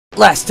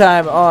Last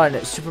time on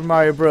Super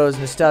Mario Bros.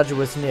 Nostalgia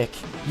with Nick,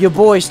 your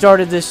boy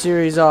started this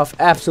series off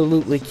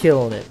absolutely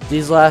killing it.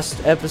 These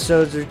last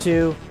episodes or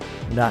two,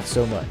 not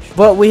so much.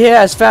 But he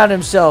has found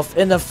himself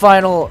in the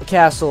final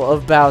castle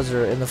of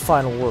Bowser in the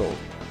final world.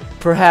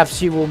 Perhaps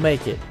he will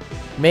make it.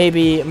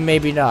 Maybe,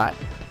 maybe not.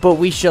 But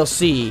we shall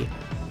see.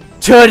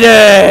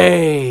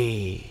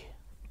 Today!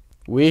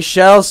 We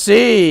shall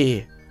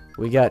see!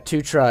 We got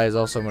 2 tries.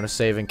 Also, I'm going to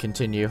save and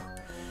continue.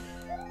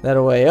 That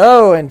away.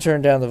 Oh, and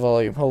turn down the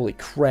volume. Holy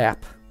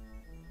crap.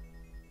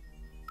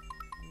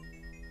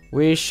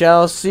 We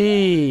shall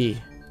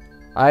see.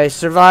 I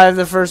survived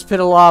the first pit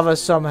of lava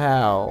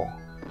somehow.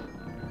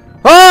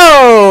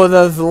 Oh,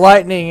 the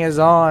lightning is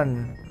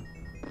on.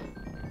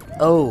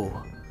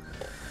 Oh.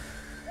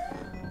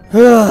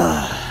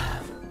 Oh,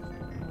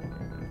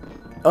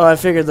 I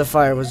figured the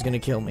fire was going to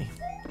kill me.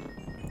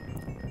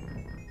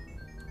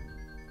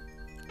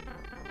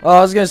 Oh,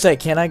 I was going to say,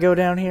 can I go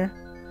down here?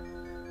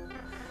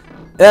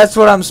 That's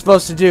what I'm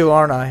supposed to do,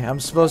 aren't I? I'm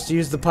supposed to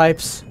use the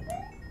pipes.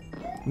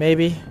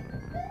 Maybe.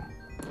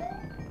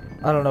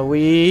 I don't know.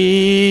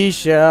 We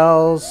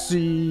shall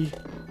see.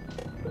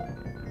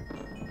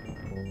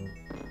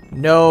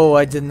 No,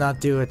 I did not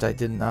do it. I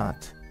did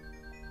not.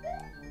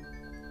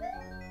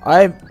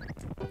 I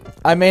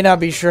may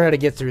not be sure how to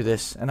get through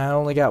this, and I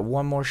only got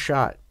 1 more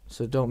shot,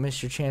 so don't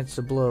miss your chance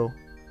to blow.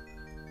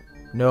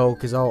 No,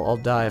 because I'll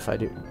die if I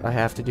do. I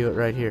have to do it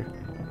right here.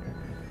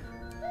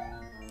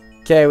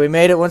 Okay, we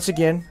made it once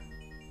again.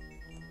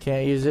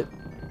 Can't use it.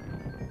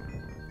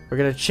 We're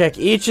gonna check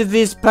each of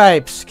these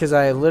pipes, because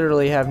I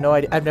literally have no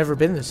idea. I've never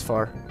been this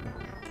far.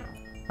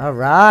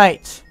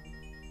 Alright.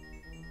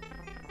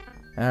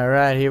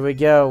 Alright, here we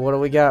go. What do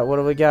we got? What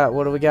do we got?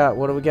 What do we got?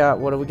 What do we got?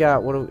 What do we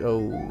got? What do we...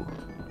 Oh.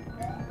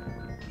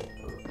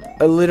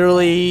 I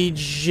literally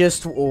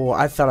just... Oh,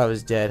 I thought I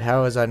was dead.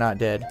 How was I not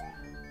dead?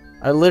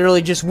 I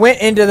literally just went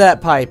into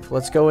that pipe.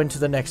 Let's go into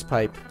the next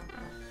pipe.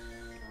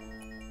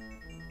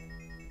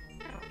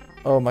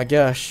 Oh my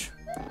gosh.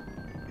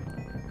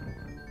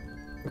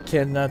 We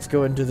cannot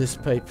go into this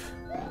pipe.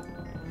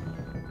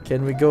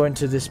 Can we go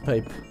into this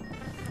pipe?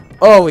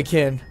 Oh, we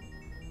can.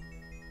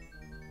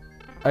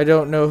 I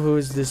don't know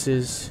whose this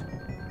is.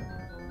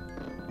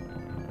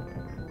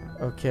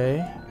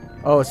 Okay.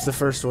 Oh, it's the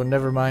first one.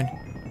 Never mind.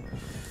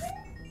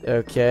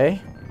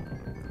 Okay.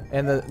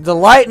 And the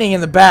lightning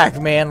in the back,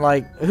 man.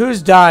 Like,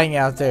 who's dying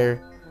out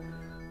there?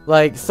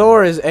 Like,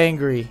 Thor is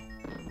angry.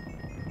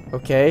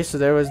 Okay, so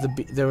there was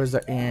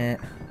the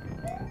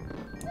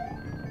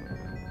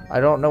I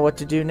don't know what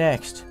to do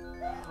next.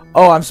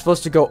 Oh, I'm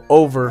supposed to go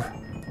over.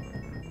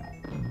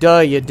 Duh,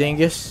 you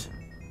dingus.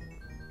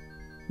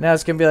 Now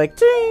it's gonna be like,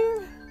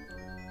 ding.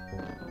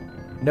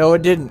 No,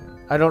 it didn't.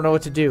 I don't know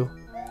what to do.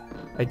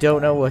 I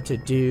don't know what to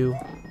do.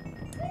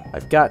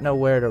 I've got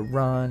nowhere to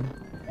run.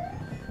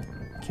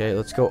 Okay,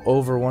 let's go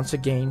over once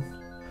again.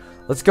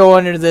 Let's go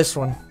under this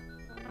one.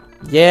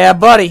 Yeah,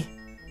 buddy.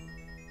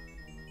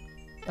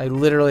 I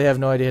literally have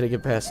no idea how to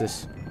get past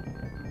this.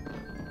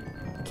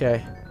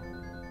 Okay.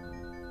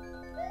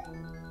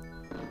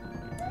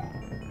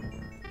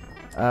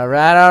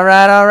 Alright,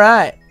 alright,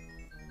 alright.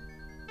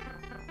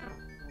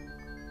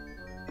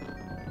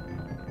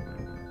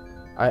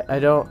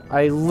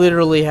 I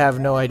literally have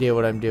no idea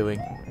what I'm doing.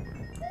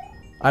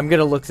 I'm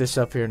gonna look this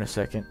up here in a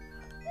second.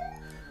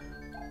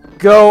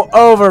 Go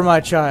over, my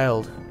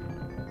child.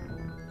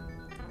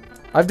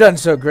 I've done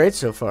so great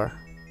so far.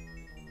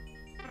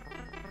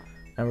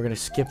 And we're gonna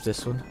skip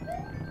this one.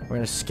 We're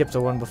gonna skip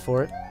the one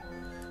before it.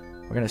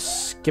 We're gonna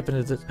skip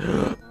into this.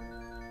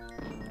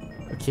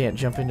 I can't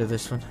jump into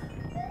this one.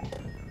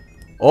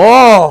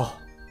 Oh!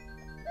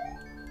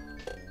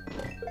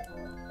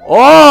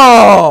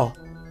 Oh!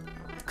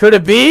 Could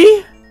it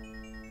be?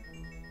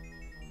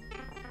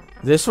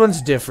 This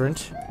one's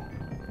different.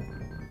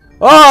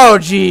 Oh,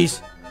 jeez.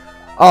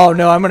 Oh,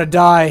 no, I'm gonna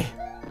die.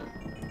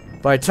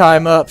 By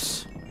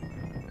time-ups.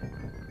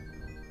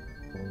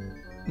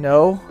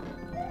 No.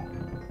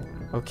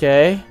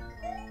 Okay.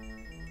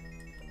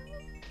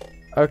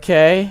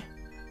 Okay.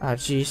 Ah,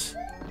 jeez.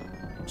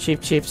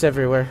 Cheeps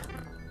everywhere.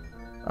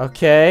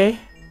 Okay.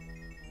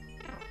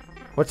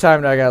 What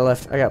time do I got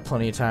left? I got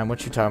plenty of time.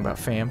 What you talking about,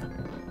 fam?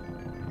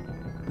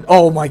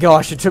 Oh my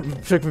gosh, it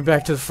took me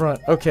back to the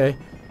front. Okay.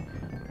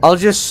 I'll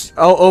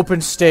open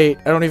state.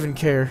 I don't even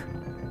care.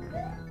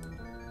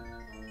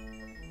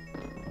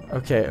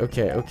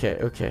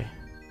 Okay.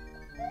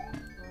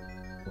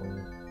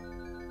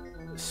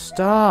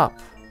 Stop.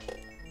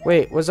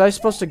 Wait, was I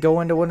supposed to go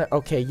into one?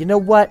 Okay, you know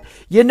what?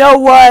 You know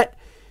what?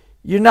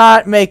 You're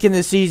not making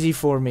this easy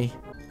for me.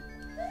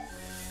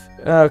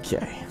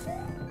 Okay.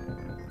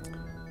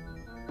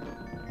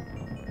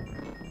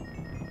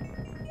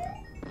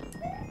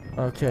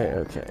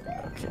 Okay.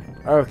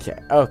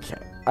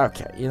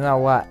 You know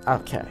what?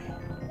 Okay.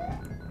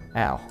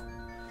 Ow.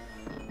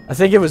 I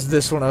think it was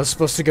this one I was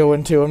supposed to go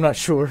into. I'm not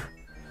sure.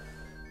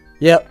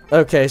 Yep.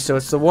 Okay, so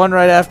it's the one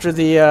right after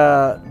the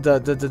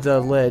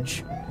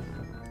ledge.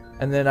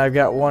 And then I've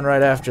got one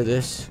right after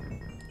this.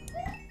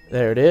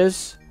 There it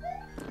is.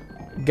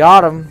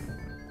 Got him.